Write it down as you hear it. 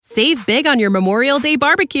Save big on your Memorial Day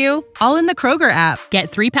barbecue, all in the Kroger app.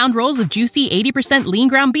 Get 3-pound rolls of juicy 80% lean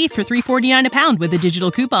ground beef for $3.49 a pound with a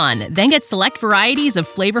digital coupon. Then get select varieties of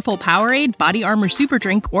flavorful Powerade, Body Armor Super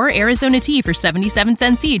Drink, or Arizona tea for 77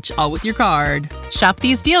 cents each, all with your card. Shop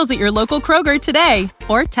these deals at your local Kroger today,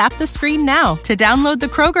 or tap the screen now to download the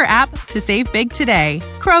Kroger app to save big today.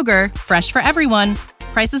 Kroger, fresh for everyone.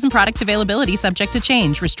 Prices and product availability subject to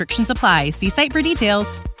change. Restrictions apply. See site for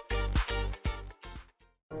details.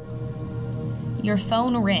 Your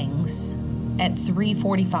phone rings at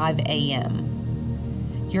 3:45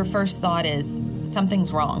 a.m. Your first thought is,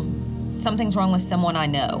 something's wrong. Something's wrong with someone I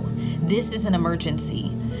know. This is an emergency.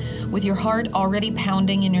 With your heart already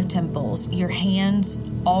pounding in your temples, your hands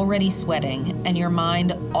already sweating, and your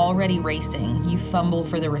mind already racing, you fumble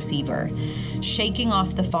for the receiver. Shaking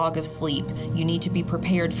off the fog of sleep, you need to be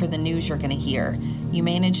prepared for the news you're going to hear. You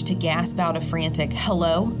manage to gasp out a frantic,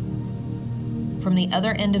 "Hello?" From the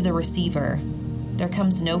other end of the receiver, there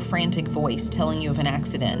comes no frantic voice telling you of an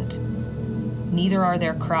accident. Neither are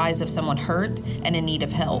there cries of someone hurt and in need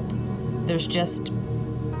of help. There's just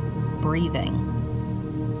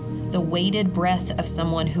breathing. The weighted breath of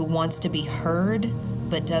someone who wants to be heard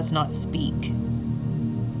but does not speak.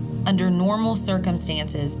 Under normal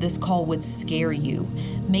circumstances, this call would scare you,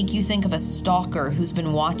 make you think of a stalker who's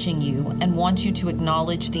been watching you and wants you to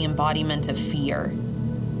acknowledge the embodiment of fear.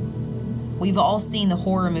 We've all seen the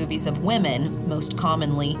horror movies of women, most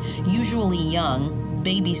commonly, usually young,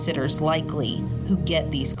 babysitters likely, who get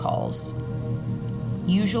these calls.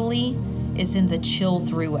 Usually, it sends a chill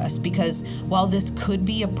through us because while this could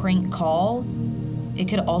be a prank call, it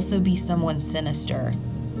could also be someone sinister.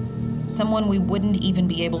 Someone we wouldn't even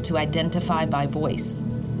be able to identify by voice.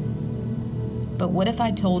 But what if I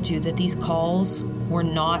told you that these calls were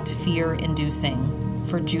not fear-inducing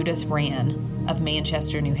for Judith Rann of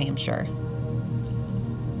Manchester, New Hampshire?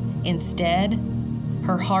 Instead,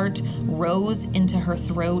 her heart rose into her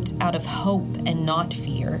throat out of hope and not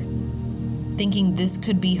fear, thinking this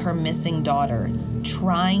could be her missing daughter,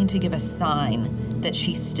 trying to give a sign that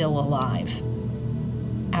she's still alive.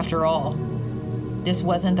 After all, this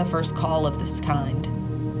wasn't the first call of this kind,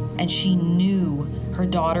 and she knew her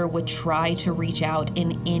daughter would try to reach out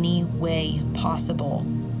in any way possible.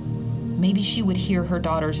 Maybe she would hear her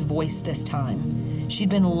daughter's voice this time. She'd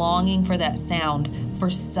been longing for that sound for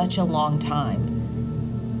such a long time.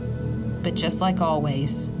 But just like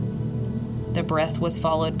always, the breath was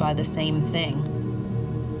followed by the same thing.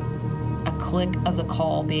 A click of the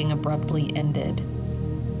call being abruptly ended.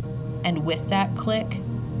 And with that click,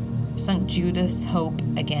 sunk Judith's hope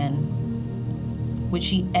again. Would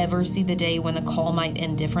she ever see the day when the call might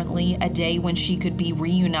end differently? A day when she could be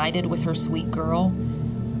reunited with her sweet girl?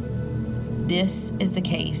 This is the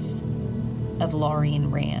case of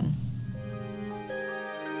Laureen Rann.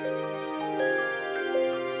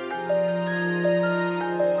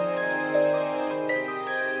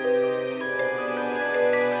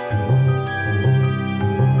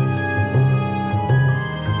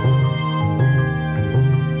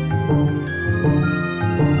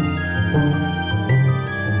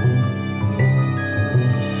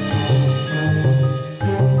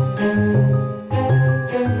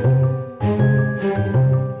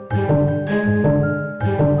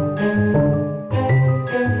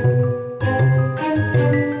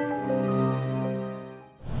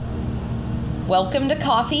 Welcome to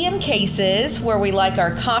Coffee and Cases, where we like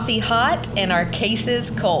our coffee hot and our cases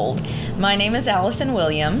cold. My name is Allison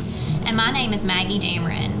Williams. And my name is Maggie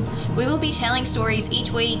Dameron. We will be telling stories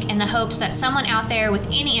each week in the hopes that someone out there with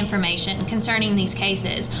any information concerning these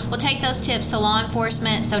cases will take those tips to law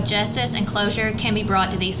enforcement so justice and closure can be brought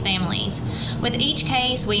to these families. With each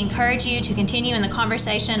case, we encourage you to continue in the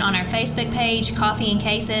conversation on our Facebook page, Coffee and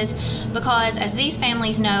Cases, because as these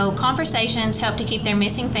families know, conversations help to keep their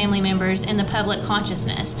missing family members in the public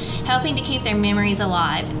consciousness, helping to keep their memories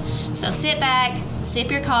alive. So sit back, sip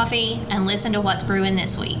your coffee, and listen to what's brewing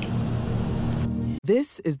this week.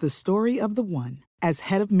 This is the story of the one. As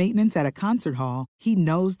head of maintenance at a concert hall, he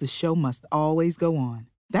knows the show must always go on.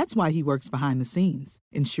 That's why he works behind the scenes,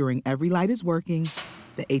 ensuring every light is working,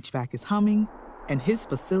 the HVAC is humming, and his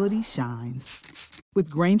facility shines.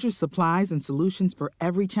 With Grainger's supplies and solutions for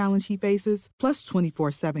every challenge he faces, plus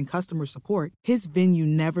 24/7 customer support, his venue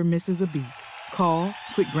never misses a beat. Call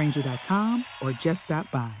quickgrainger.com or just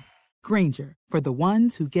stop by. Grainger, for the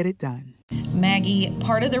ones who get it done. Maggie,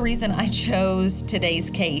 part of the reason I chose today's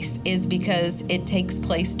case is because it takes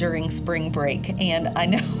place during spring break. And I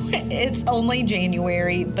know it's only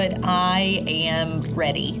January, but I am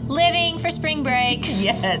ready. Living for spring break.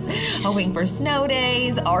 Yes, hoping for snow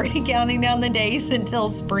days, already counting down the days until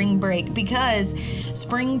spring break, because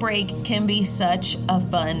spring break can be such a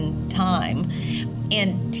fun time.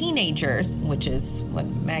 And teenagers, which is what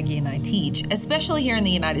Maggie and I teach, especially here in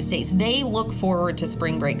the United States, they look forward to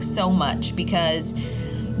spring break so much because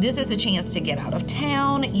this is a chance to get out of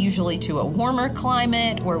town, usually to a warmer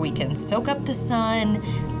climate where we can soak up the sun,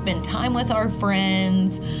 spend time with our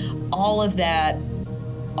friends, all of that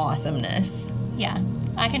awesomeness. Yeah.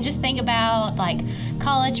 I can just think about, like,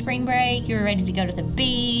 college spring break. You were ready to go to the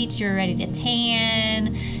beach. You were ready to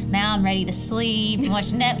tan. Now I'm ready to sleep and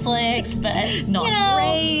watch Netflix, but, Not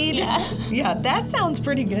grade. Yeah. Yeah, that sounds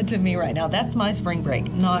pretty good to me right now. That's my spring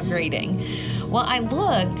break, not grading. Well, I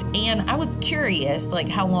looked, and I was curious, like,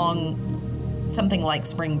 how long something like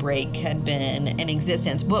spring break had been in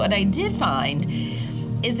existence. But what I did find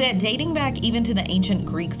is that dating back even to the ancient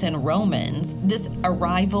Greeks and Romans, this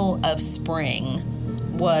arrival of spring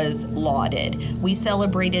was lauded. We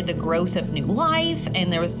celebrated the growth of new life,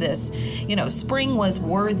 and there was this, spring was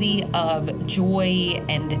worthy of joy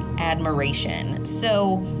and admiration.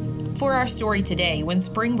 So for our story today, when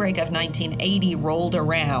spring break of 1980 rolled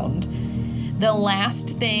around, the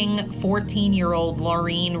last thing 14-year-old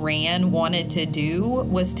Laureen Rand wanted to do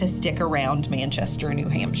was to stick around Manchester, New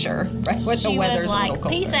Hampshire, right? When the weather's a little colder.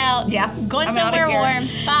 Peace out. Yeah, going I'm somewhere warm.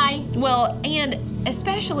 Bye. Well, and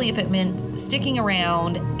especially if it meant sticking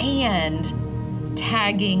around and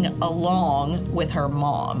tagging along with her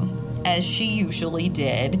mom, as she usually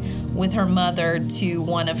did with her mother, to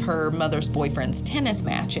one of her mother's boyfriend's tennis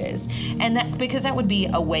matches. And that because that would be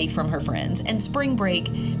away from her friends. And spring break,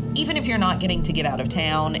 even if you're not getting to get out of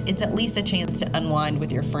town, it's at least a chance to unwind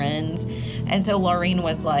with your friends. And so Laureen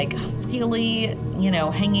was like, really,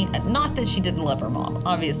 hanging, not that she didn't love her mom,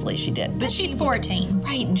 obviously she did, but she's 14.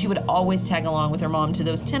 Right, and she would always tag along with her mom to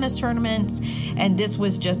those tennis tournaments, and this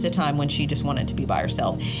was just a time when she just wanted to be by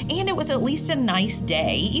herself. And it was at least a nice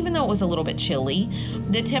day, even though it was a little bit chilly.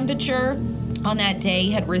 The temperature on that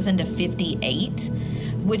day had risen to 58,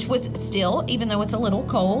 which was still, even though it's a little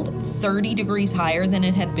cold, 30 degrees higher than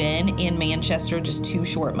it had been in Manchester just 2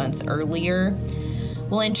 short months earlier.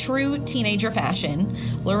 Well, in true teenager fashion,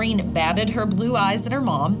 Laureen batted her blue eyes at her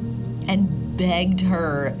mom and begged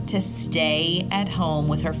her to stay at home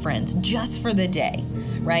with her friends just for the day.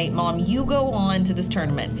 Right, Mom, you go on to this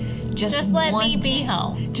tournament. Just let one me day. be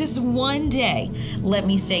home. Just one day. Let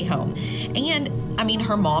me stay home. And,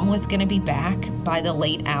 her mom was going to be back by the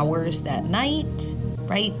late hours that night,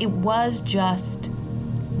 right? It was just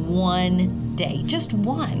one day. Just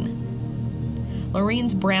one.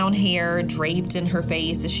 Laureen's brown hair draped in her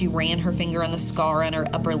face as she ran her finger on the scar on her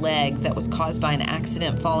upper leg that was caused by an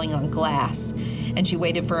accident falling on glass, and she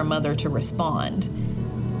waited for her mother to respond.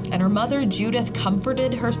 And her mother, Judith,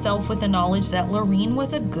 comforted herself with the knowledge that Laureen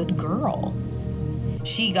was a good girl.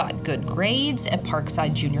 She got good grades at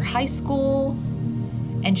Parkside Junior High School,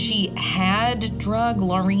 and she had drug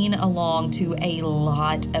Laureen along to a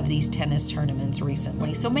lot of these tennis tournaments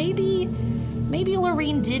recently. So maybe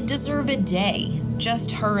Laureen did deserve a day,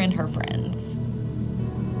 just her and her friends.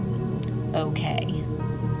 Okay,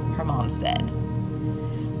 her mom said.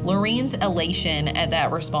 Laureen's elation at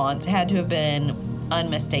that response had to have been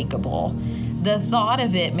unmistakable. The thought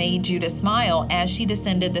of it made Judith smile as she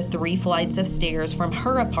descended the 3 flights of stairs from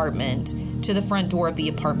her apartment to the front door of the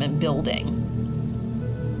apartment building.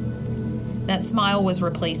 That smile was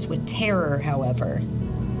replaced with terror, however,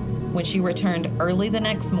 when she returned early the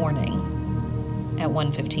next morning at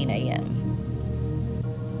 1:15 a.m.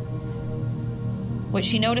 What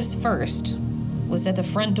she noticed first was that the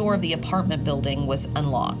front door of the apartment building was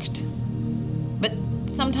unlocked. But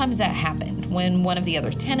sometimes that happened when one of the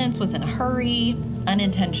other tenants was in a hurry,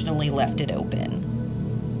 unintentionally left it open.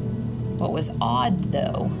 What was odd,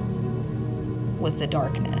 though, was the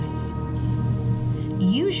darkness.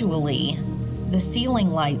 Usually, the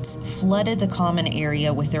ceiling lights flooded the common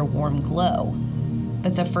area with their warm glow,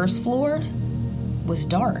 but the first floor was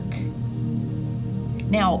dark.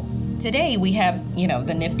 Now, today we have,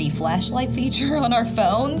 the nifty flashlight feature on our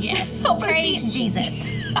phones. Yes, Help us praise see.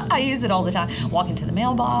 Jesus. I use it all the time. Walking to the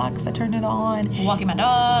mailbox, I turn it on. Walking my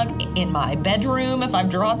dog. In my bedroom, if I've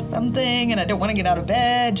dropped something and I don't want to get out of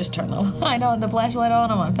bed, just turn the light on, the flashlight on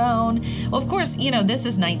my phone. Well, of course, this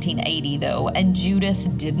is 1980, though, and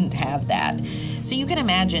Judith didn't have that. So you can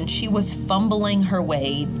imagine she was fumbling her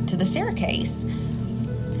way to the staircase.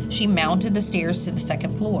 She mounted the stairs to the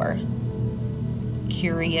second floor.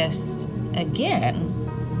 Curious again.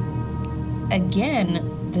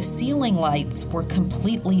 Again, the ceiling lights were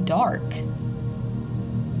completely dark.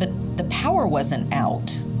 But the power wasn't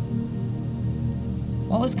out.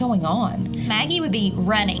 What was going on? Maggie would be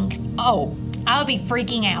running. Oh. I would be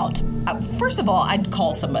freaking out. First of all, I'd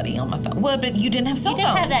call somebody on my phone. Well, but you didn't have cell phones.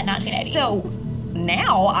 You didn't have that in 1980. So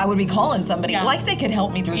now I would be calling somebody. Yeah. Like they could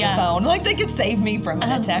help me through the phone. Like they could save me from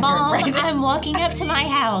an attacker. Mom, right? I'm walking up to my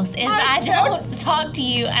house. If I don't talk to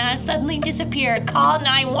you and I suddenly disappear, call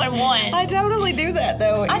 911. I totally do that,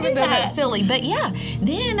 though, even though that's silly. But yeah,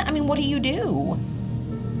 then, I mean, what do?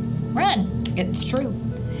 Run. It's true.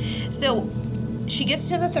 So she gets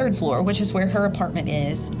to the third floor, which is where her apartment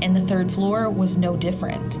is, and the third floor was no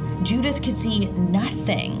different. Judith could see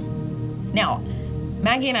nothing. Now,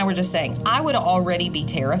 Maggie and I were just saying, I would already be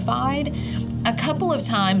terrified. A couple of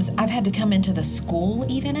times I've had to come into the school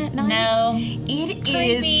even at night. No. It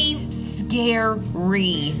creepy. is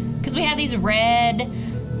scary. Because we have these red,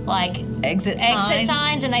 exit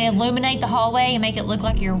signs, and they illuminate the hallway and make it look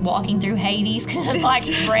like you're walking through Hades because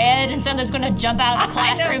it's red and something's going to jump out of the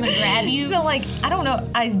classroom and grab you. So I don't know,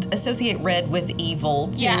 I associate red with evil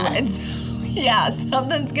too. Yeah. And so, yeah,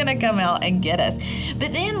 something's going to come out and get us.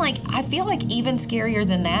 But then I feel like even scarier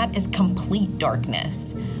than that is complete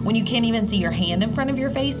darkness. When you can't even see your hand in front of your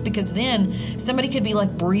face, because then somebody could be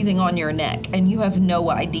breathing on your neck and you have no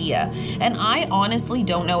idea. And I honestly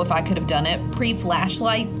don't know if I could have done it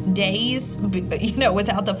pre-flashlight days,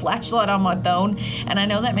 without the flashlight on my phone. And I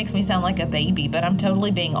know that makes me sound like a baby, but I'm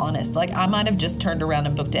totally being honest. I might have just turned around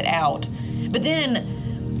and booked it out. But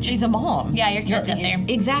then she's a mom. Yeah, your kid's up there.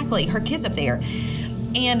 Exactly, her kid's up there.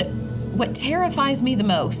 And what terrifies me the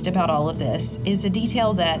most about all of this is a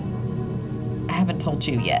detail that I haven't told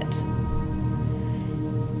you yet.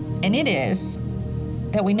 And it is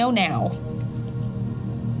that we know now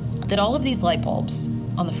that all of these light bulbs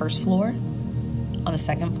on the first floor, on the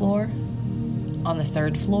second floor, on the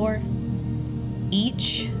third floor,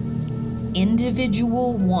 each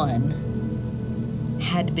individual one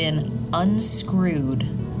had been unscrewed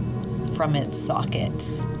from its socket.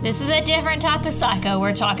 This is a different type of psycho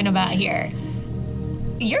we're talking about here.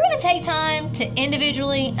 You're going to take time to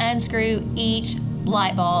individually unscrew each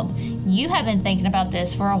light bulb. You have been thinking about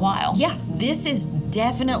this for a while. Yeah, this is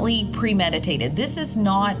definitely premeditated. This is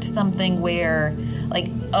not something where,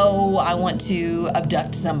 I want to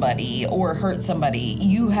abduct somebody or hurt somebody.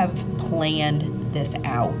 You have planned this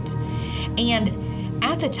out. And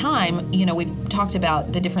at the time, we've talked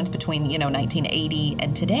about the difference between, 1980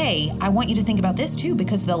 and today. I want you to think about this too,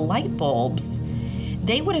 because the light bulbs,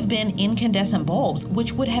 they would have been incandescent bulbs,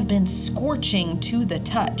 which would have been scorching to the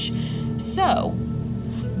touch. So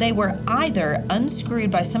they were either unscrewed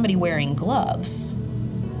by somebody wearing gloves.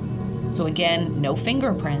 So again, no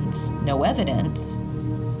fingerprints, no evidence.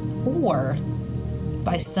 Or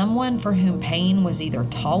by someone for whom pain was either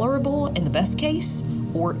tolerable in the best case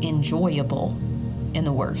or enjoyable in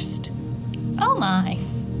the worst. Oh my.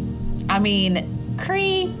 I mean,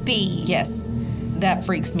 creepy. Yes. That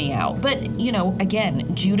freaks me out. But,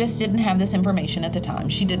 again, Judith didn't have this information at the time.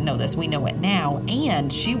 She didn't know this. We know it now.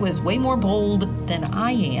 And she was way more bold than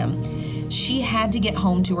I am. She had to get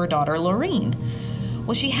home to her daughter, Lorene.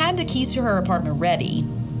 Well, she had the keys to her apartment ready.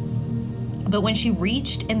 But when she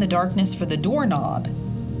reached in the darkness for the doorknob,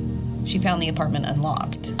 she found the apartment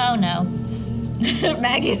unlocked. Oh, no.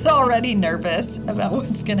 Maggie's already nervous about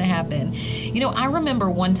what's going to happen. I remember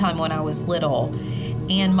one time when I was little,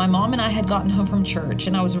 and my mom and I had gotten home from church,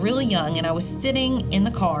 and I was really young, and I was sitting in the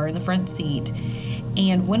car in the front seat,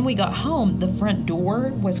 and when we got home, the front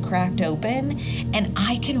door was cracked open, and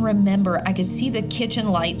I can remember, I could see the kitchen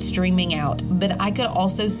light streaming out, but I could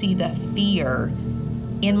also see the fear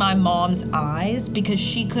in my mom's eyes, because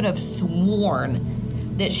she could have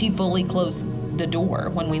sworn that she fully closed the door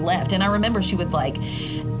when we left. And I remember she was like,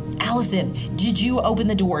 Allison, did you open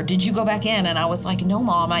the door? Did you go back in? And I was like, no,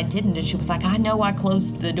 Mom, I didn't. And she was like, I know I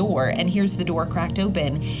closed the door, and here's the door cracked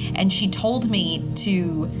open. And she told me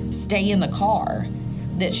to stay in the car,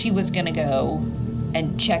 that she was going to go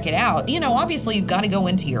and check it out. Obviously you've got to go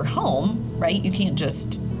into your home, right? You can't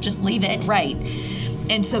just leave it. Right.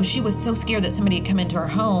 And so she was so scared that somebody had come into her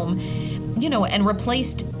home, and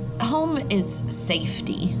replaced. Home is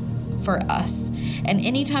safety for us. And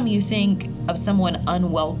anytime you think of someone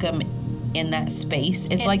unwelcome in that space,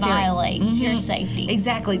 it's like they're violates your safety.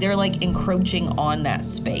 Exactly. They're encroaching on that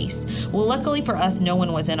space. Well, luckily for us, no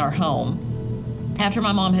one was in our home. After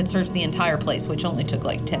my mom had searched the entire place, which only took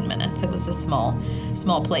like 10 minutes. It was a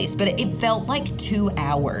small place, but it felt like 2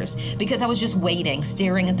 hours because I was just waiting,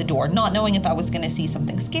 staring at the door, not knowing if I was going to see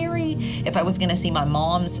something scary, if I was going to see my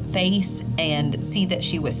mom's face and see that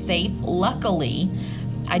she was safe. Luckily,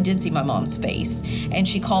 I did see my mom's face, and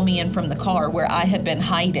she called me in from the car where I had been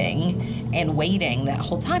hiding and waiting that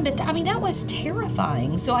whole time. But that was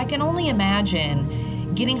terrifying. So I can only imagine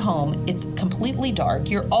getting home, it's completely dark,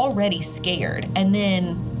 you're already scared, and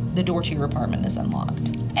then the door to your apartment is unlocked.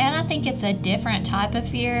 And I think it's a different type of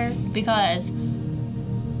fear because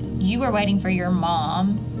you were waiting for your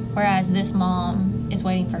mom, whereas this mom is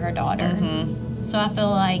waiting for her daughter. Mm-hmm. So I feel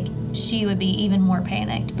like she would be even more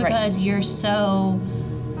panicked because you're so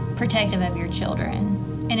protective of your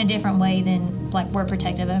children in a different way than like we're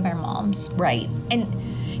protective of our moms. Right. And,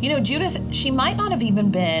 Judith, she might not have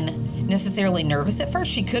even been necessarily nervous at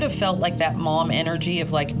first. She could have felt like that mom energy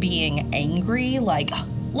of like being angry, like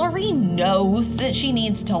Lorene knows that she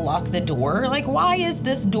needs to lock the door. Like, why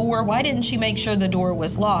didn't she make sure the door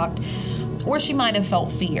was locked? Or she might have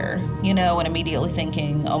felt fear, and immediately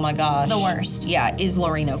thinking, oh my gosh. The worst. Yeah, is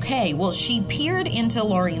Lorene okay? Well, she peered into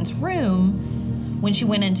Lorene's room when she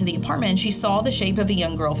went into the apartment, and she saw the shape of a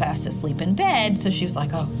young girl fast asleep in bed, so she was like,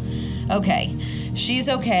 oh, okay. She's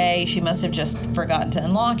okay. She must have just forgotten to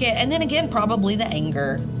unlock it. And then again, probably the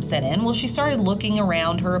anger set in. Well, she started looking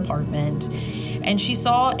around her apartment, and she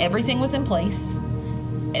saw everything was in place.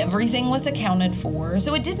 Everything was accounted for.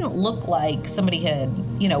 So it didn't look like somebody had,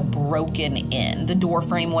 broken in. The door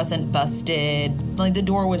frame wasn't busted. Like, the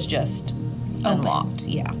door was just unlocked.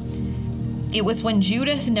 Yeah. It was when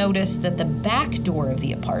Judith noticed that the back door of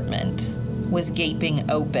the apartment was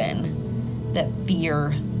gaping open that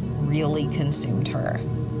fear really consumed her.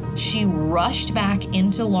 She rushed back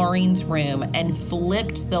into Lorene's room and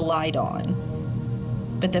flipped the light on.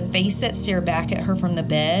 But the face that stared back at her from the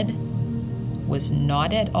bed was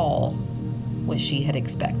not at all what she had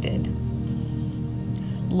expected.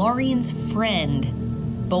 Lorene's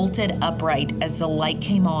friend bolted upright as the light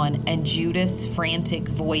came on and Judith's frantic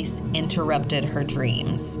voice interrupted her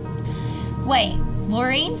dreams. Wait,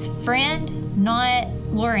 Lorene's friend, not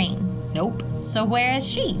Lorene? Nope. So where is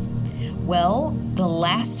she? Well, the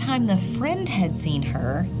last time the friend had seen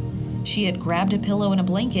her, she had grabbed a pillow and a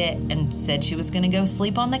blanket and said she was going to go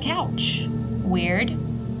sleep on the couch. Weird.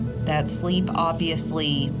 That sleep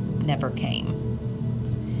obviously never came.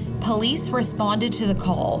 Police responded to the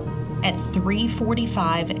call at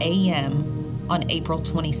 3:45 a.m. on April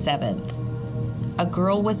 27th. A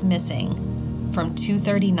girl was missing from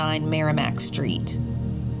 239 Merrimack Street.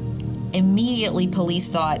 Immediately, police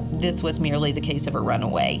thought this was merely the case of a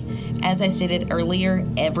runaway. As I stated earlier,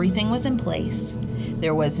 everything was in place.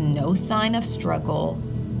 There was no sign of struggle.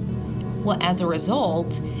 Well, as a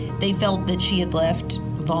result, they felt that she had left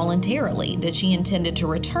voluntarily, that she intended to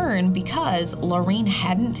return because Lorene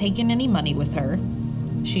hadn't taken any money with her.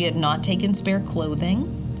 She had not taken spare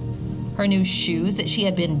clothing. Her new shoes that she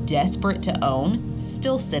had been desperate to own,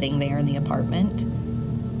 still sitting there in the apartment.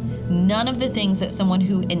 None of the things that someone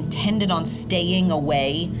who intended on staying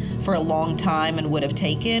away for a long time and would have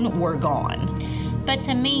taken were gone. But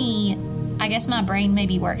to me, I guess my brain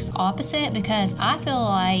maybe works opposite because I feel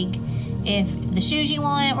like if the shoes you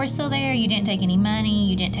want were still there, you didn't take any money,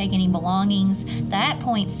 you didn't take any belongings, that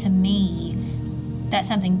points to me that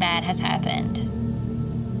something bad has happened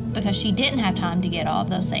because she didn't have time to get all of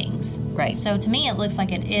those things. Right. So to me, it looks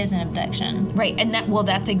like it is an abduction. Right. And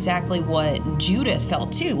that's exactly what Judith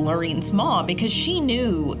felt too, Lorene's mom, because she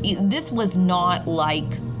knew this was not like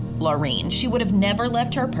Lorene. She would have never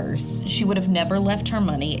left her purse. She would have never left her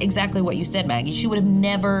money. Exactly what you said, Maggie. She would have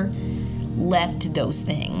never left those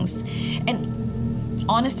things. And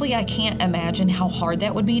honestly, I can't imagine how hard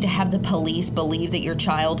that would be to have the police believe that your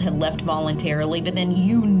child had left voluntarily, but then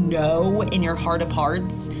in your heart of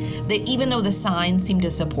hearts that even though the signs seem to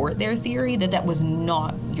support their theory, that was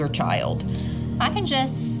not your child. I can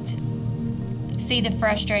just see the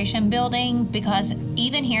frustration building because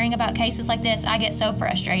even hearing about cases like this, I get so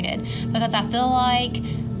frustrated because I feel like,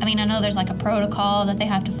 I know there's like a protocol that they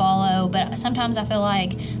have to follow, but sometimes I feel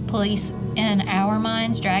like police in our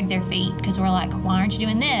minds drag their feet because we're like, why aren't you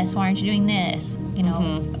doing this? Why aren't you doing this?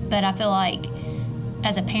 Mm-hmm. But I feel like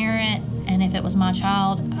as a parent, and if it was my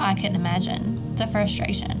child, I couldn't imagine the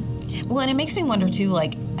frustration. Well, and it makes me wonder too,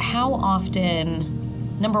 like how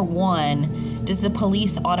often, number one, does the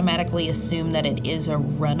police automatically assume that it is a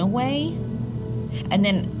runaway? And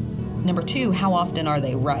then number two, how often are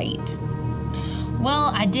they right?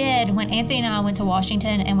 Well, I did. When Anthony and I went to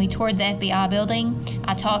Washington and we toured the FBI building,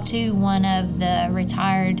 I talked to one of the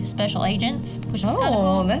retired special agents, which was kind of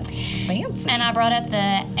cool. Oh, that's fancy. And I brought up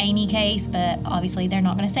the Amy case, but obviously they're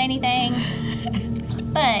not going to say anything.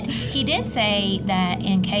 But he did say that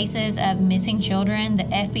in cases of missing children, the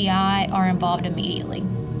FBI are involved immediately,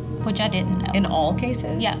 which I didn't know. In all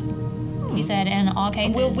cases? Yeah. He said in all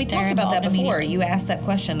cases, Well, we talked about that before. immediately. You asked that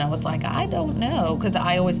question. I was like, I don't know, because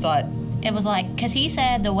I always thought... It was like, because he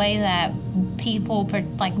said the way that people,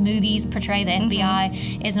 like movies, portray the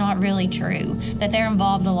FBI is not really true, that they're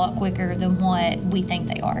involved a lot quicker than what we think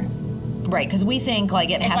they are. Right, because we think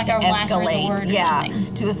like it has like to our last escalate, resort or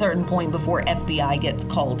something. to a certain point before FBI gets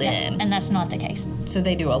called in. And that's not the case. So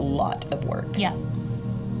they do a lot of work. Yeah.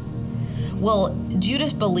 Well,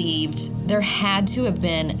 Judith believed there had to have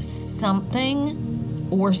been something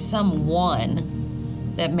or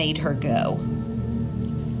someone that made her go.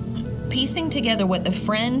 Piecing together what the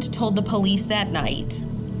friend told the police that night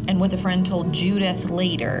and what the friend told Judith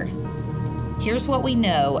later, here's what we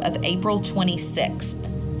know of April 26th,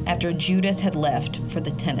 after Judith had left for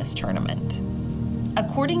the tennis tournament.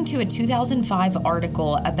 According to a 2005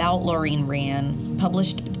 article about Lorene Rand,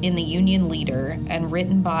 published in the Union Leader and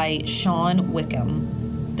written by Sean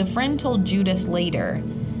Wickham, the friend told Judith later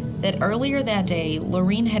that earlier that day,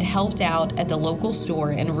 Lorene had helped out at the local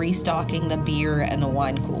store in restocking the beer and the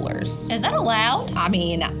wine coolers. Is that allowed? I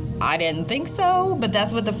mean, I didn't think so, but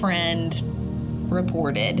that's what the friend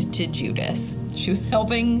reported to Judith. She was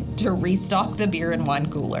helping to restock the beer and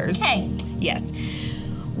wine coolers. Hey. Yes.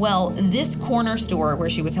 Well, this corner store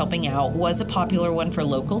where she was helping out was a popular one for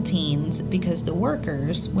local teens because the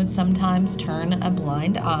workers would sometimes turn a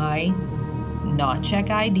blind eye, not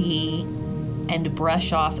check ID, and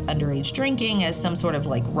brush off underage drinking as some sort of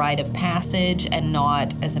like rite of passage and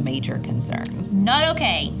not as a major concern. Not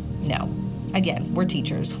okay. No. Again, we're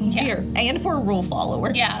teachers. Yeah. We're rule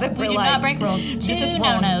followers. Yeah, so we we're do like, not break rules. this Two is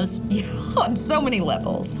wrong. no-nos. Yeah, on so many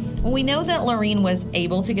levels. Well, we know that Lorene was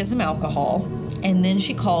able to get some alcohol, and then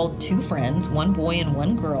she called two friends, one boy and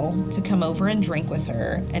one girl, to come over and drink with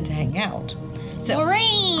her and to hang out. So,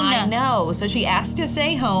 Lorene! I know. So she asked to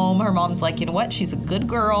stay home. Her mom's like, you know what? She's a good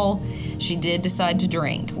girl. She did decide to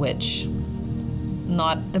drink, which,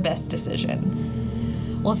 not the best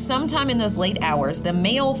decision. Well, sometime in those late hours, the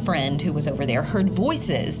male friend who was over there heard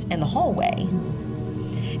voices in the hallway.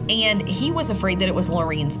 And he was afraid that it was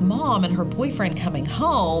Lorene's mom and her boyfriend coming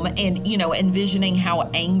home and, envisioning how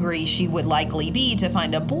angry she would likely be to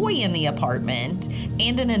find a boy in the apartment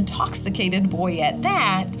and an intoxicated boy at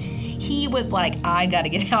that. He was like, I got to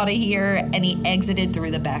get out of here. And he exited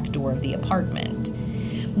through the back door of the apartment.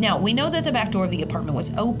 Now, we know that the back door of the apartment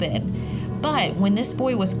was open. But when this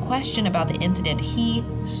boy was questioned about the incident, he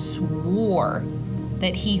swore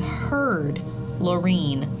that he heard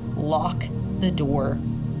Lorene lock the door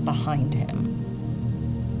behind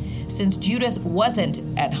him. Since Judith wasn't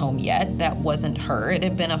at home yet, that wasn't her, it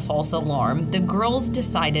had been a false alarm, the girls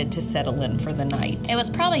decided to settle in for the night. It was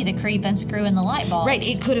probably the creep unscrewing the light bulbs. Right,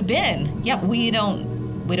 it could have been. Yeah, we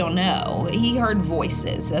don't know. He heard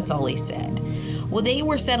voices, that's all he said. Well, they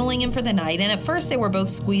were settling in for the night, and at first they were both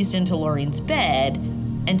squeezed into Lorene's bed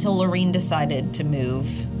until Lorene decided to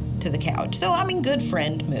move to the couch. So, I mean, good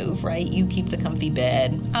friend move, right? You keep the comfy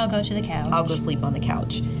bed. I'll go to the couch. I'll go sleep on the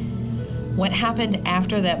couch. What happened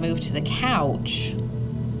after that move to the couch,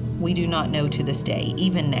 we do not know to this day,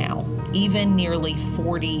 even now, even nearly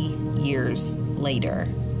 40 years later.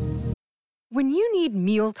 When you need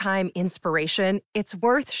mealtime inspiration, it's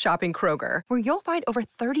worth shopping Kroger, where you'll find over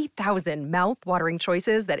 30,000 mouth-watering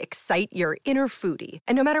choices that excite your inner foodie.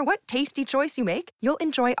 And no matter what tasty choice you make, you'll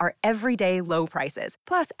enjoy our everyday low prices,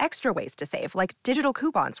 plus extra ways to save, like digital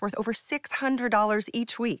coupons worth over $600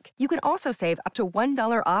 each week. You can also save up to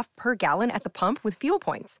 $1 off per gallon at the pump with fuel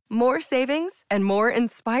points. More savings and more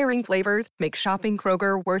inspiring flavors make shopping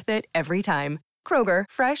Kroger worth it every time. Kroger,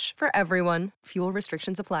 fresh for everyone. Fuel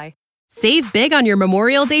restrictions apply. Save big on your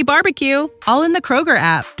Memorial Day barbecue, all in the Kroger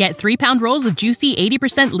app. Get 3-pound rolls of juicy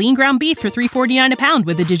 80% lean ground beef for $3.49 a pound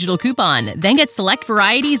with a digital coupon. Then get select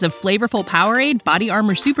varieties of flavorful Powerade, Body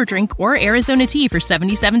Armor Super Drink, or Arizona tea for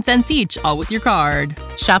 77 cents each, all with your card.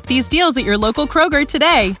 Shop these deals at your local Kroger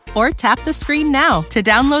today, or tap the screen now to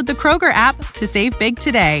download the Kroger app to save big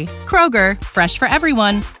today. Kroger, fresh for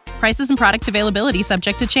everyone. Prices and product availability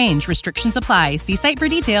subject to change. Restrictions apply. See site for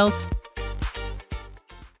details.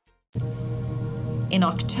 In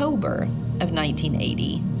October of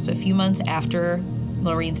 1980, so a few months after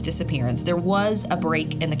Lorene's disappearance, there was a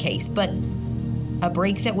break in the case, but a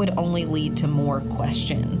break that would only lead to more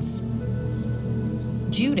questions.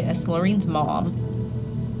 Judith, Lorene's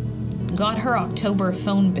mom, got her October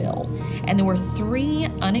phone bill, and there were 3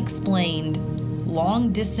 unexplained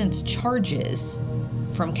long-distance charges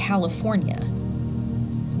from California.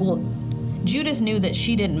 Well, Judith knew that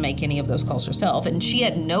she didn't make any of those calls herself, and she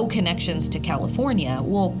had no connections to California.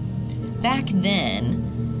 Well, back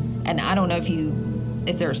then, and I don't know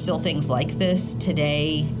if there are still things like this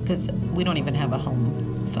today, because we don't even have a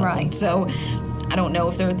home phone. Right. So I don't know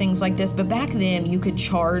if there are things like this, but back then you could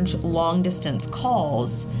charge long-distance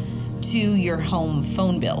calls to your home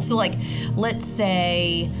phone bill. So, like, let's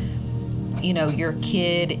say, your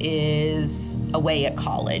kid is away at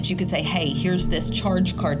college. You could say, hey, here's this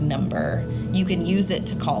charge card number. You can use it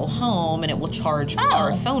to call home, and it will charge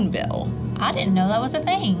our phone bill. I didn't know that was a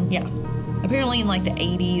thing. Yeah. Apparently in, like, the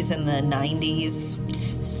 80s and the 90s.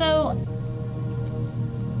 So,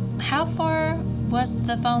 how far was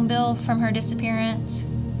the phone bill from her disappearance?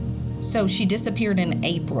 So she disappeared in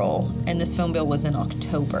April, and this phone bill was in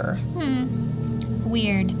October.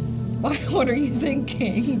 Weird. What are you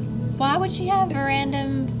thinking? Why would she have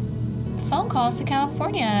random phone calls to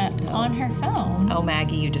California on her phone? Oh,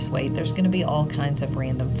 Maggie, you just wait. There's going to be all kinds of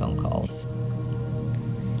random phone calls.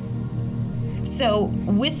 So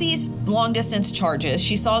with these long-distance charges,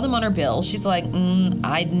 she saw them on her bill. She's like,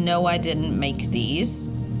 I know I didn't make these.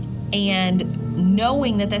 And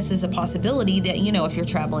knowing that this is a possibility that, if you're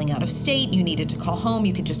traveling out of state, you needed to call home,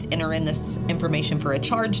 you could just enter in this information for a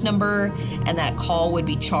charge number, and that call would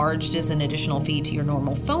be charged as an additional fee to your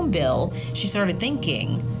normal phone bill. She started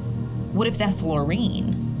thinking, what if that's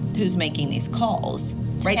Laureen who's making these calls?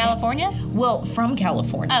 Right? California? Well, from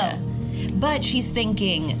California. Oh. But she's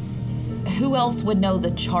thinking, who else would know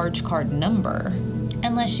the charge card number?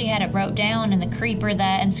 Unless she had it wrote down and the creeper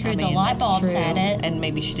that unscrewed the light bulbs had it. And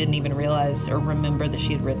maybe she didn't even realize or remember that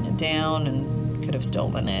she had written it down and could have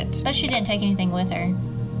stolen it. But she didn't take anything with her.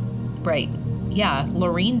 Right. Yeah,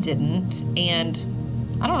 Laureen didn't. And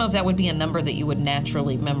I don't know if that would be a number that you would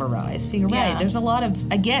naturally memorize. So you're right. There's a lot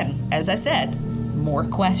of, again, as I said, more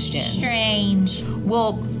questions. Strange.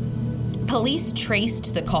 Well, police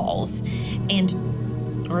traced the calls.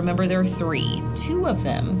 And remember, there are 3. 2 of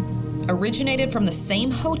them originated from the same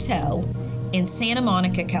hotel in Santa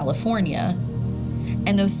Monica, California,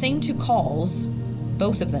 and those same 2 calls,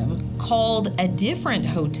 both of them, called a different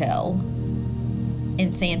hotel in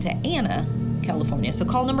Santa Ana, California. So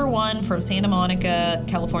call number 1 from Santa Monica,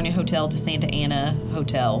 California hotel to Santa Ana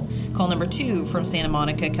hotel. Call number 2 from Santa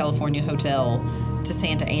Monica, California hotel to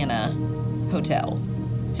Santa Ana hotel.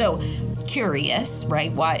 So curious,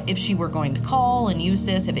 right? Why, if she were going to call and use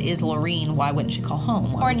this, if it is Laureen, why wouldn't she call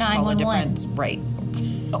home? Why or 911. Right.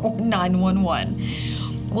 Or 911.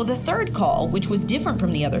 Well, the third call, which was different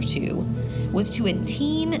from the other 2, was to a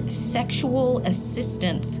teen sexual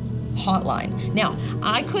assistance hotline. Now,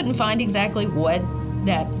 I couldn't find exactly what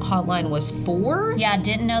that hotline was for. Yeah, I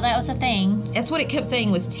didn't know that was a thing. That's what it kept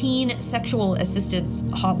saying, was teen sexual assistance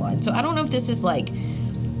hotline. So I don't know if this is like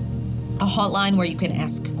a hotline where you can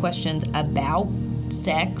ask questions about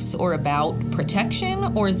sex or about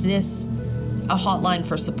protection, or is this a hotline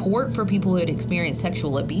for support for people who had experienced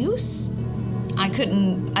sexual abuse? I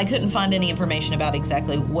couldn't find any information about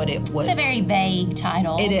exactly what it was. It's a very vague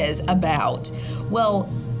title. It is about. Well,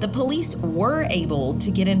 the police were able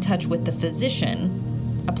to get in touch with the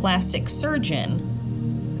physician, a plastic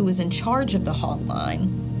surgeon, who was in charge of the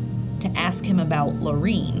hotline, to ask him about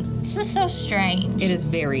Laureen. This is so strange. It is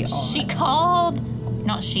very odd. She called,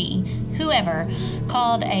 whoever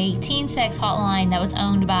called a teen sex hotline that was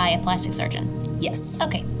owned by a plastic surgeon. Yes.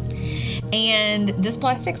 Okay. And this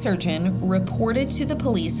plastic surgeon reported to the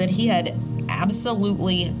police that he had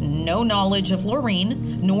absolutely no knowledge of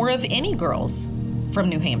Laureen, nor of any girls from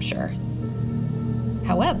New Hampshire.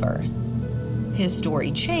 However, his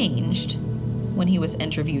story changed when he was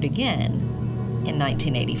interviewed again in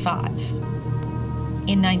 1985.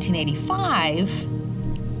 In 1985,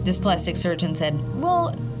 this plastic surgeon said,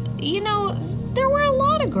 well, there were a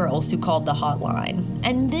lot of girls who called the hotline.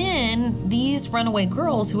 And then these runaway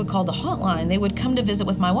girls who would call the hotline, they would come to visit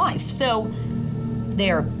with my wife. So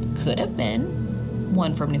there could have been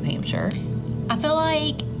one from New Hampshire. I feel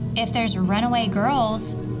like if there's runaway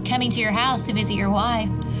girls coming to your house to visit your wife,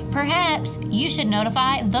 perhaps you should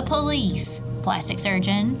notify the police, plastic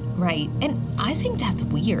surgeon. Right. And I think that's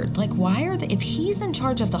weird. Like, why are if he's in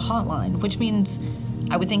charge of the hotline, which means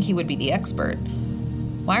I would think he would be the expert,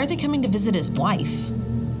 why are they coming to visit his wife?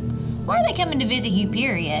 Why are they coming to visit you,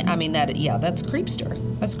 period? I mean, that's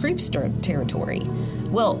creepster. That's creepster territory.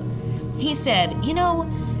 Well, he said,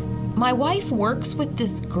 my wife works with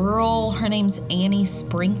this girl, her name's Annie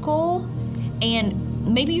Sprinkle, and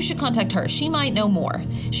maybe you should contact her. She might know more.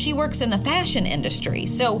 She works in the fashion industry,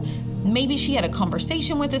 so maybe she had a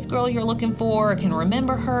conversation with this girl you're looking for, can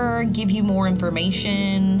remember her, give you more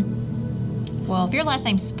information. Well, if your last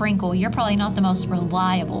name's Sprinkle, you're probably not the most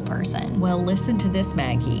reliable person. Well, listen to this,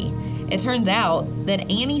 Maggie. It turns out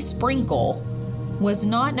that Annie Sprinkle was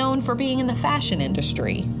not known for being in the fashion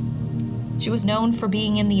industry. She was known for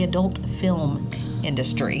being in the adult film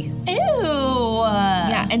industry. Ew!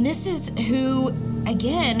 Yeah, and this is who,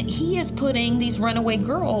 again, he is putting these runaway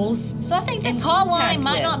girls. So I think this in contact hotline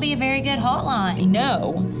might with. not be a very good hotline.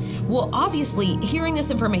 No. Well, obviously, hearing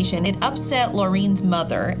this information, it upset Laureen's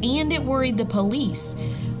mother, and it worried the police.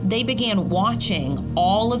 They began watching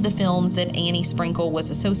all of the films that Annie Sprinkle was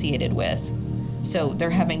associated with. So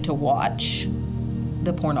they're having to watch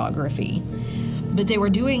the pornography. But they were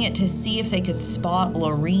doing it to see if they could spot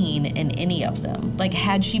Laureen in any of them. Like,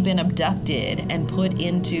 had she been abducted and put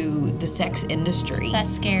into the sex industry?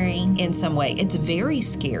 That's scary. In some way. It's very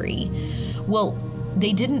scary. Well,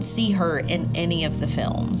 they didn't see her in any of the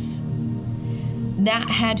films. That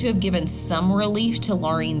had to have given some relief to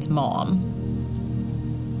Laureen's mom.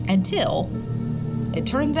 Until it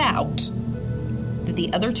turns out that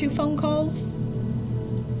the other 2 phone calls,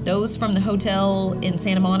 those from the hotel in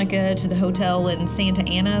Santa Monica to the hotel in Santa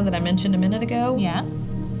Ana that I mentioned a minute ago, Yeah?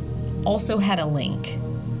 also had a link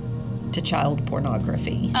to child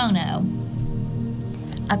pornography. Oh, no.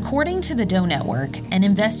 According to the Doe Network, an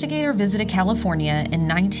investigator visited California in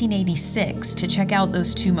 1986 to check out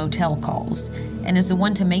those 2 motel calls, and is the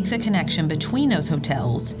one to make the connection between those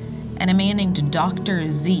hotels and a man named Dr.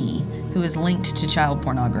 Z, who is linked to child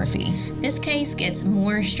pornography. This case gets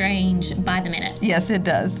more strange by the minute. Yes, it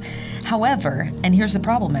does. However, and here's the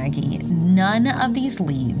problem, Maggie, none of these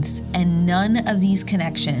leads and none of these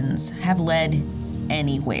connections have led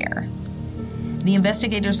anywhere. The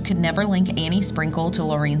investigators could never link Annie Sprinkle to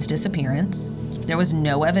Laureen's disappearance. There was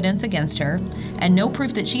no evidence against her, and no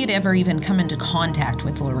proof that she had ever even come into contact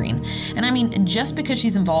with Laureen. And I mean, just because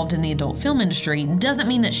she's involved in the adult film industry doesn't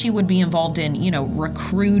mean that she would be involved in,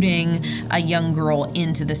 recruiting a young girl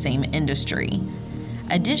into the same industry.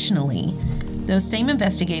 Additionally, those same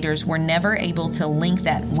investigators were never able to link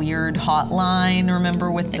that weird hotline,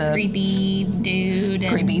 remember, with the creepy dude.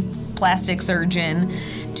 Creepy plastic surgeon,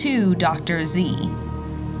 to Dr. Z.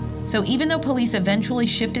 So even though police eventually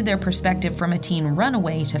shifted their perspective from a teen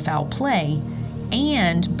runaway to foul play,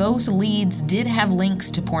 and both leads did have links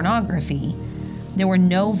to pornography, there were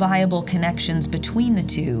no viable connections between the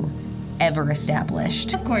 2 ever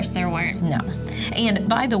established. Of course there weren't. No. And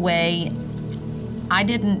by the way, I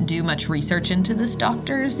didn't do much research into this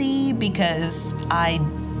Dr. Z because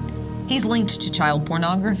he's linked to child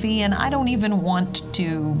pornography, and I don't even want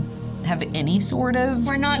to have any sort of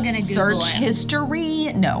We're not going to Google search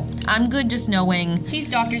history. No, I'm good just knowing. He's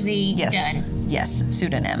Dr. Z. Yes. Done. Yes,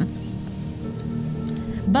 pseudonym.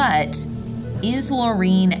 But is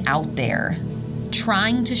Laureen out there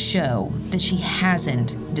trying to show that she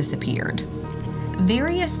hasn't disappeared?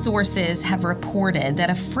 Various sources have reported that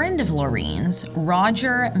a friend of Laureen's,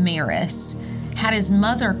 Roger Maris, had his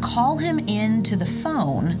mother call him into the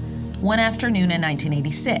phone one afternoon in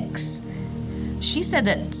 1986. She said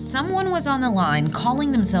that someone was on the line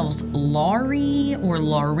calling themselves Laurie or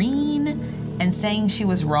Laureen and saying she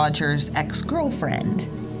was Roger's ex-girlfriend.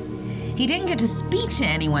 He didn't get to speak to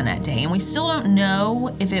anyone that day, and we still don't know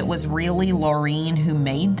if it was really Laureen who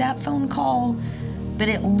made that phone call, but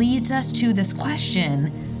it leads us to this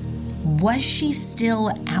question: was she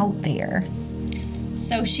still out there?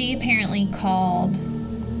 So she apparently called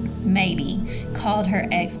her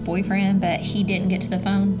ex-boyfriend, but he didn't get to the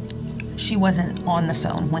phone? She wasn't on the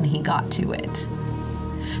phone when he got to it.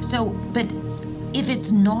 So, but if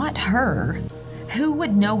it's not her, who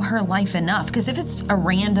would know her life enough? Because if it's a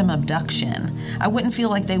random abduction, I wouldn't feel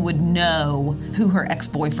like they would know who her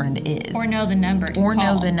ex-boyfriend is. Or know the number to Or call.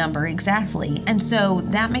 know the number, exactly. And so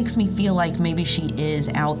that makes me feel like maybe she is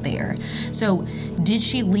out there. So did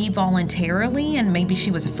she leave voluntarily and maybe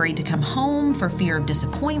she was afraid to come home for fear of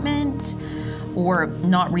disappointment? Or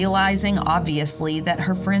not realizing, obviously, that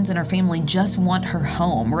her friends and her family just want her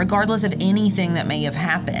home, regardless of anything that may have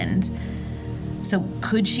happened. So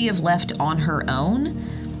could she have left on her own?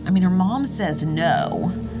 I mean, her mom says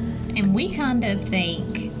no. And we kind of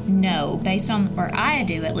think no, based on, or I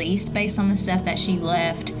do at least, based on the stuff that she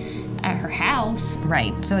left at her house.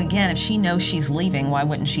 Right. So again, if she knows she's leaving, why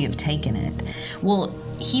wouldn't she have taken it? Well,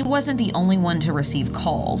 he wasn't the only one to receive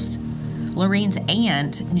calls. Laureen's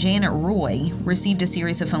aunt, Janet Roy, received a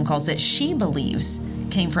series of phone calls that she believes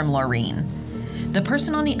came from Laureen. The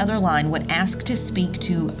person on the other line would ask to speak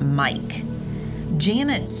to Mike.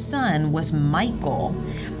 Janet's son was Michael,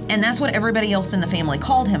 and that's what everybody else in the family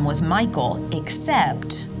called him, was Michael,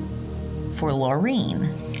 except for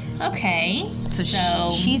Laureen. Okay.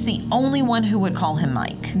 So she's the only one who would call him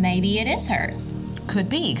Mike. Maybe it is her. Could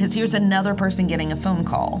be, because here's another person getting a phone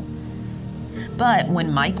call. But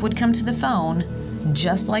when Mike would come to the phone,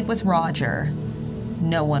 just like with Roger,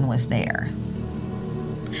 no one was there.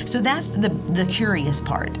 So that's the curious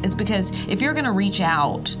part, is because if you're going to reach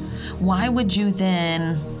out, why would you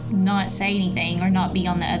then not say anything or not be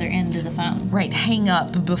on the other end of the phone? Right, hang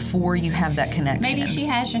up before you have that connection. Maybe she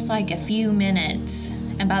has just like a few minutes,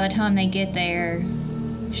 and by the time they get there,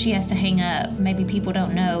 she has to hang up. Maybe people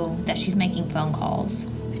don't know that she's making phone calls.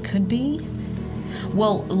 It could be.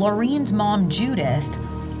 Well, Laureen's mom, Judith,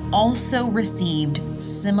 also received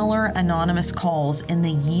similar anonymous calls in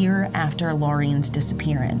the year after Laureen's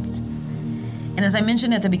disappearance. And as I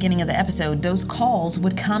mentioned at the beginning of the episode, those calls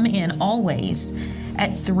would come in always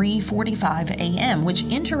at 3:45 a.m., which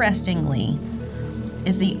interestingly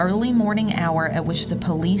is the early morning hour at which the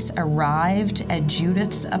police arrived at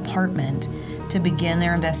Judith's apartment to begin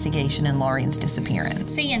their investigation in Laureen's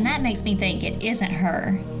disappearance. See, and that makes me think it isn't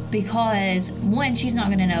her, because one, she's not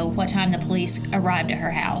going to know what time the police arrived at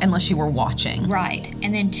her house. Unless you were watching. Right.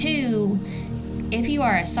 And then two, if you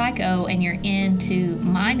are a psycho and you're into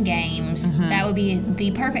mind games, that would be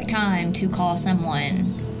the perfect time to call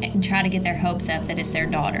someone and try to get their hopes up that it's their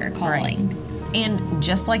daughter calling. Right. And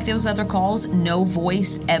just like those other calls, no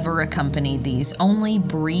voice ever accompanied these, only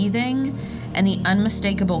breathing and the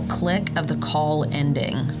unmistakable click of the call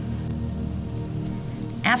ending.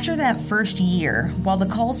 After that first year, while the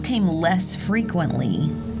calls came less frequently,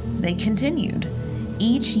 they continued.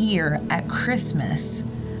 Each year at Christmas,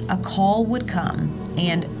 a call would come,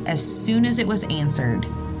 and as soon as it was answered,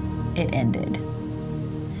 it ended.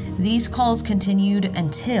 These calls continued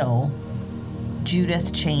until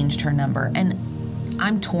Judith changed her number. And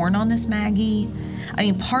I'm torn on this, Maggie. I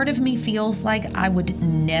mean, part of me feels like I would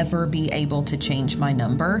never be able to change my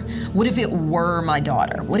number. What if it were my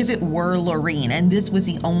daughter? What if it were Laureen and this was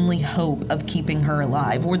the only hope of keeping her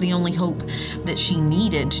alive, or the only hope that she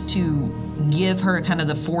needed to give her kind of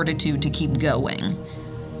the fortitude to keep going?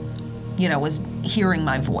 You know, was hearing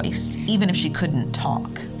my voice, even if she couldn't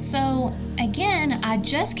talk. So, again, I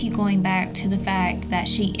just keep going back to the fact that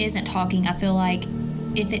she isn't talking. I feel like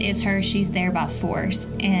if it is her, she's there by force,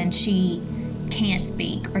 and she can't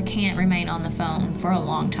speak or can't remain on the phone for a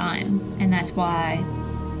long time, and that's why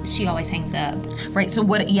she always hangs up. Right, so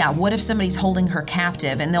what if somebody's holding her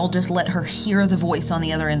captive and they'll just let her hear the voice on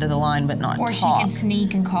the other end of the line but not talk? Or she can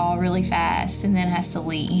sneak and call really fast and then has to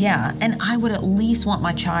leave. Yeah, and I would at least want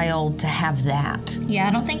my child to have that. Yeah,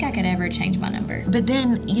 I don't think I could ever change my number. But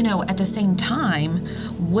then, you know, at the same time,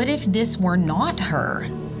 what if this were not her?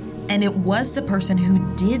 And it was the person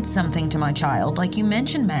who did something to my child, like you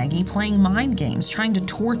mentioned, Maggie, playing mind games, trying to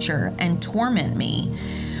torture and torment me.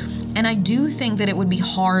 And I do think that it would be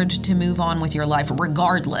hard to move on with your life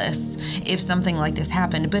regardless if something like this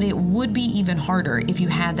happened, but it would be even harder if you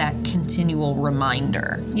had that continual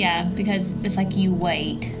reminder. Yeah, because it's like you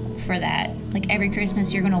wait for that. Like every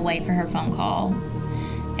Christmas, you're going to wait for her phone call.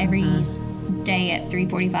 Every day at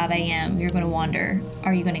 3:45 a.m., you're going to wonder,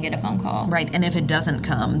 are you going to get a phone call? Right, and if it doesn't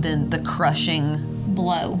come, then the crushing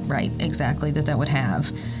blow. Right, exactly, that would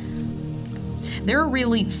have. There are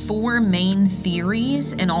really 4 main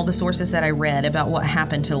theories in all the sources that I read about what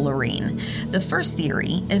happened to Laureen. The first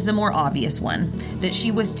theory is the more obvious one, that she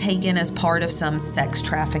was taken as part of some sex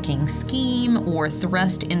trafficking scheme or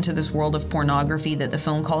thrust into this world of pornography that the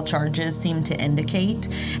phone call charges seem to indicate.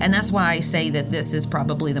 And that's why I say that this is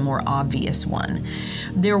probably the more obvious one.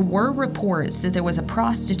 There were reports that there was a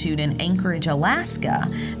prostitute in Anchorage, Alaska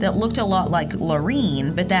that looked a lot like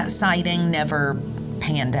Laureen, but that sighting never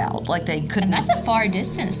panned out. Like they couldn't. And that's a far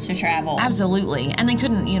distance to travel. Absolutely. And they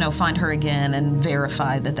couldn't, find her again and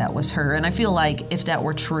verify that that was her. And I feel like if that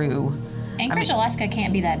were true, Anchorage, Alaska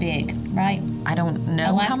can't be that big, right? I don't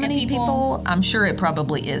know Alaska how many people. I'm sure it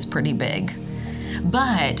probably is pretty big.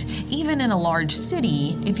 But even in a large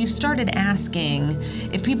city, if you started asking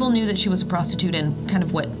if people knew that she was a prostitute in kind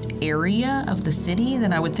of what area of the city,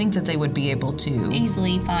 then I would think that they would be able to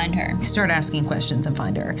easily find her. Start asking questions and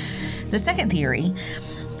find her. The second theory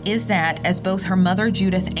is that, as both her mother,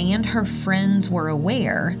 Judith, and her friends were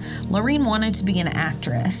aware, Laureen wanted to be an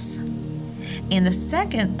actress. And the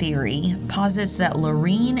second theory posits that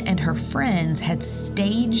Laureen and her friends had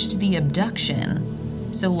staged the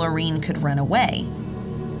abduction so Laureen could run away.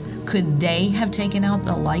 Could they have taken out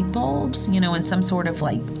the light bulbs, in some sort of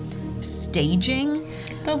staging?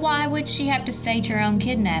 But why would she have to stage her own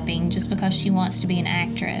kidnapping just because she wants to be an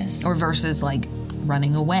actress? Or versus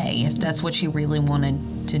running away if that's what she really wanted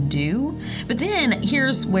to do. But then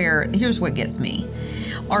here's what gets me.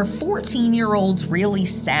 Are 14-year-olds really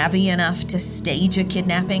savvy enough to stage a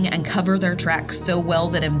kidnapping and cover their tracks so well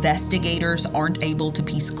that investigators aren't able to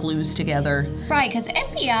piece clues together? Right, because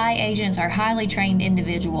FBI agents are highly trained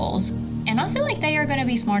individuals, and I feel like they are going to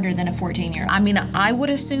be smarter than a 14-year-old. I mean, I would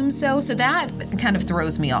assume so. So that kind of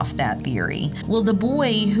throws me off that theory. Well, the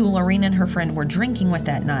boy who Lorene and her friend were drinking with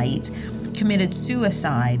that night committed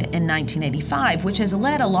suicide in 1985, which has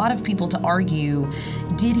led a lot of people to argue,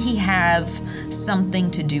 did he have something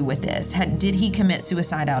to do with this? Did he commit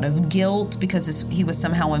suicide out of guilt because he was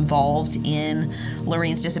somehow involved in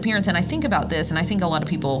Lorene's disappearance? And I think about this, and I think a lot of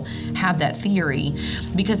people have that theory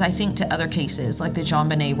because I think to other cases, like the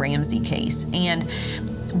JonBenet Ramsey case. And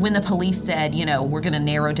when the police said, we're going to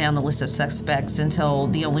narrow down the list of suspects until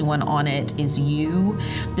the only one on it is you,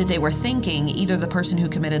 that they were thinking either the person who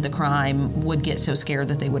committed the crime would get so scared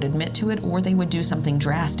that they would admit to it, or they would do something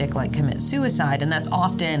drastic like commit suicide. And that's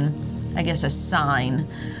often, I guess, a sign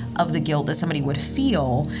of the guilt that somebody would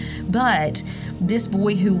feel. But this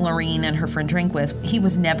boy who Lorene and her friend drank with, he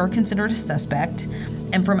was never considered a suspect.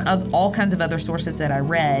 And from all kinds of other sources that I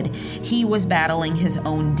read, he was battling his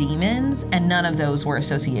own demons, and none of those were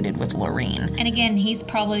associated with Lorene. And again, he's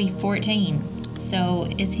probably 14. So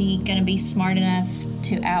is he going to be smart enough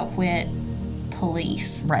to outwit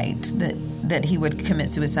police? Right. That he would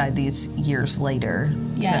commit suicide these years later.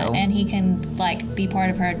 Yeah, so. And he can, be part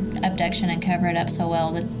of her abduction and cover it up so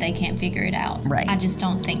well that they can't figure it out. Right. I just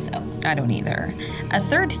don't think so. I don't either. A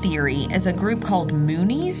third theory is a group called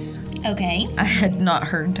Moonies. Okay. I had not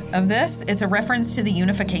heard of this. It's a reference to the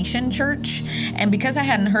Unification Church. And because I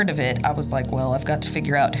hadn't heard of it, I was like, well, I've got to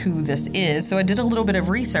figure out who this is. So I did a little bit of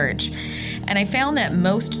research. And I found that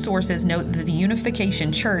most sources note that the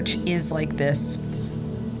Unification Church is like this,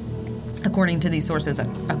 according to these sources, a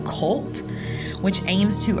cult, which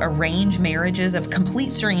aims to arrange marriages of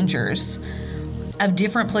complete strangers of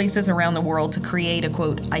different places around the world to create a,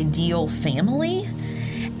 quote, ideal family.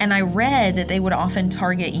 And I read that they would often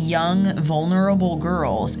target young, vulnerable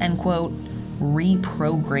girls and, quote,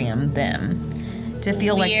 reprogram them to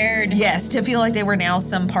feel Weird. to feel like they were now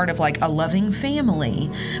some part of a loving family,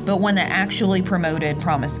 but one that actually promoted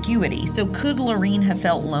promiscuity. So could Lorene have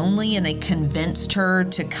felt lonely and they convinced her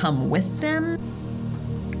to come with them?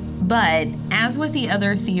 But as with the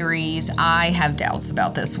other theories, I have doubts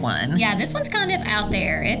about this one. Yeah, this one's kind of out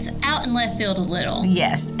there. It's out in left field a little.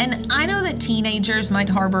 Yes, and I know that teenagers might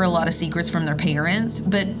harbor a lot of secrets from their parents,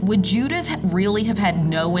 but would Judith really have had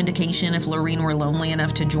no indication if Lorene were lonely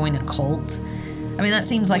enough to join a cult? I mean, that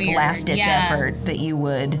seems like a last-ditch effort that you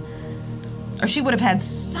would... Or she would have had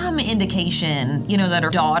some indication, that her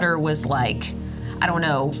daughter was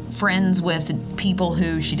friends with people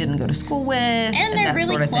who she didn't go to school with. And they're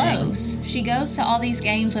really close. She goes to all these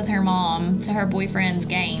games with her mom, to her boyfriend's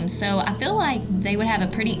games. So I feel like they would have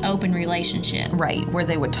a pretty open relationship. Right, where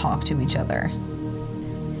they would talk to each other.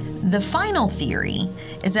 The final theory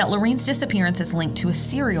is that Lorene's disappearance is linked to a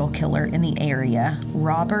serial killer in the area,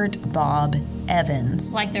 Robert Bob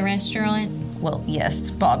Evans. Like the restaurant? Well,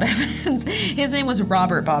 yes, Bob Evans. His name was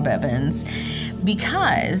Robert Bob Evans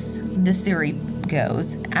because, this theory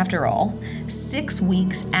goes, after all, 6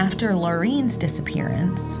 weeks after Lorene's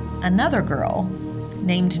disappearance, another girl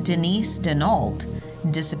named Denise Denault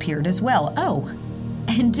disappeared as well. Oh,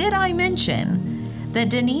 and did I mention that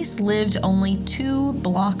Denise lived only 2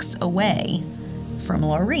 blocks away from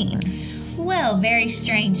Lorene? Well, very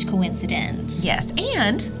strange coincidence. Yes,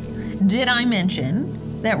 and did I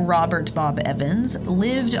mention that Robert Bob Evans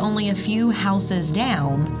lived only a few houses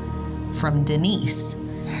down from Denise?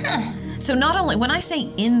 Huh. So not only, when I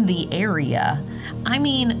say in the area, I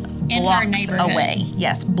mean blocks away.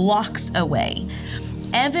 Yes, blocks away.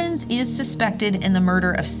 Evans is suspected in the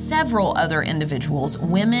murder of several other individuals,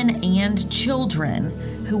 women and children,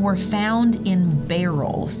 who were found in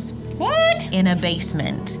barrels. What? In a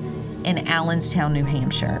basement in Allenstown, New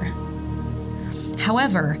Hampshire.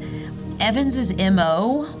 However, Evans's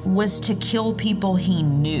MO was to kill people he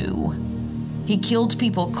knew. He killed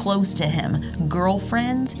people close to him,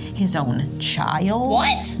 girlfriends, his own child.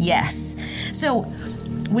 What? Yes. So,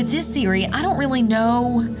 with this theory, I don't really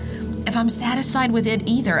know if I'm satisfied with it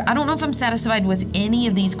either. I don't know if I'm satisfied with any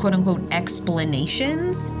of these quote-unquote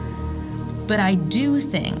explanations, but I do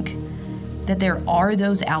think that there are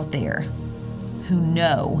those out there who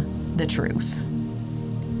know the truth.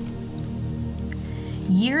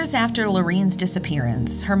 Years after Lorene's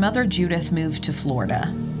disappearance, her mother Judith moved to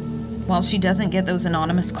Florida. While she doesn't get those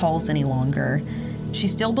anonymous calls any longer, she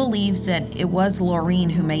still believes that it was Lorene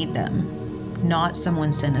who made them, not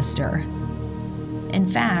someone sinister. In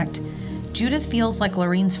fact, Judith feels like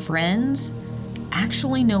Loreen's friends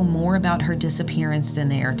actually know more about her disappearance than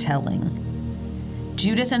they are telling.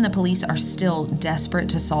 Judith and the police are still desperate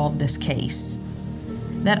to solve this case.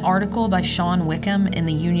 That article by Sean Wickham in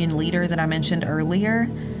the Union Leader that I mentioned earlier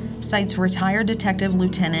cites retired Detective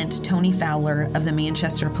Lieutenant Tony Fowler of the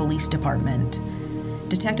Manchester Police Department.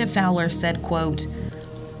 Detective Fowler said, quote,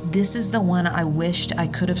 "This is the one I wished I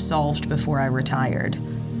could have solved before I retired.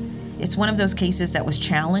 It's one of those cases that was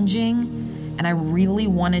challenging, and I really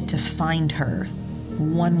wanted to find her,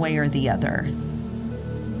 one way or the other."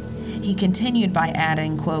 He continued by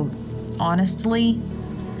adding, quote, "Honestly,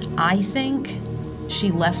 I think she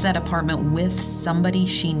left that apartment with somebody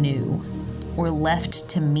she knew, or left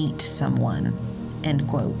to meet someone," end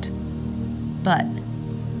quote. But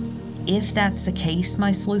if that's the case,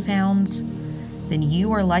 my sleuth hounds, then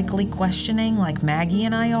you are likely questioning, like Maggie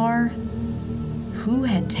and I are, who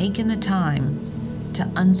had taken the time to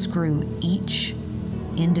unscrew each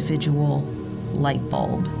individual light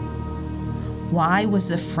bulb. Why was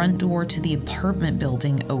the front door to the apartment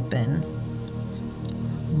building open?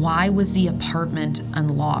 Why was the apartment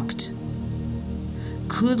unlocked?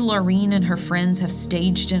 Could Loreen and her friends have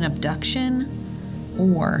staged an abduction?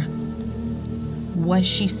 Or was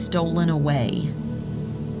she stolen away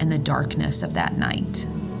in the darkness of that night?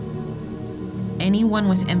 Anyone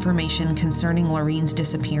with information concerning Loreen's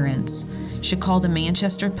disappearance should call the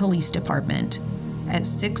Manchester Police Department at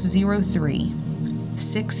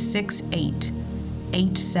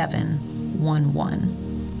 603-668-8711.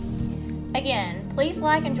 Again, please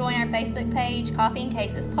like and join our Facebook page, Coffee and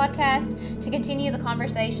Cases Podcast, to continue the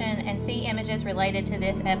conversation and see images related to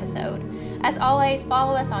this episode. As always,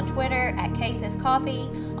 follow us on Twitter at Cases Coffee,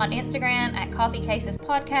 on Instagram at Coffee Cases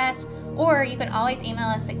Podcast, or you can always email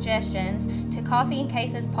us suggestions to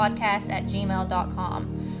coffeeandcasespodcast@gmail.com.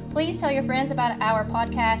 Please tell your friends about our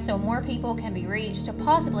podcast so more people can be reached to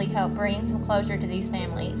possibly help bring some closure to these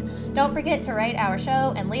families. Don't forget to rate our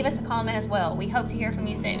show and leave us a comment as well. We hope to hear from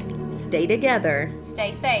you soon. Stay together.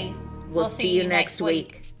 Stay safe. We'll see you next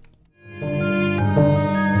week.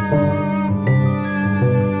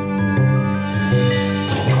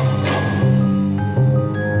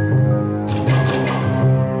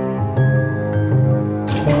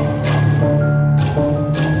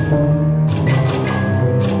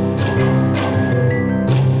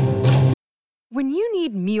 When you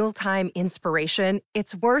need mealtime inspiration,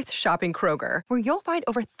 it's worth shopping Kroger, where you'll find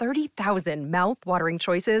over 30,000 mouth-watering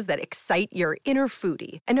choices that excite your inner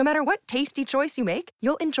foodie. And no matter what tasty choice you make,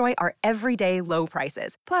 you'll enjoy our everyday low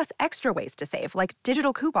prices, plus extra ways to save, like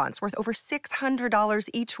digital coupons worth over $600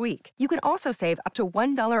 each week. You can also save up to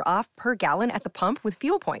 $1 off per gallon at the pump with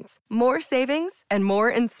fuel points. More savings and more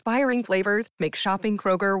inspiring flavors make shopping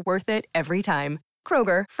Kroger worth it every time.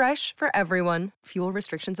 Kroger, fresh for everyone. Fuel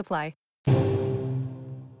restrictions apply.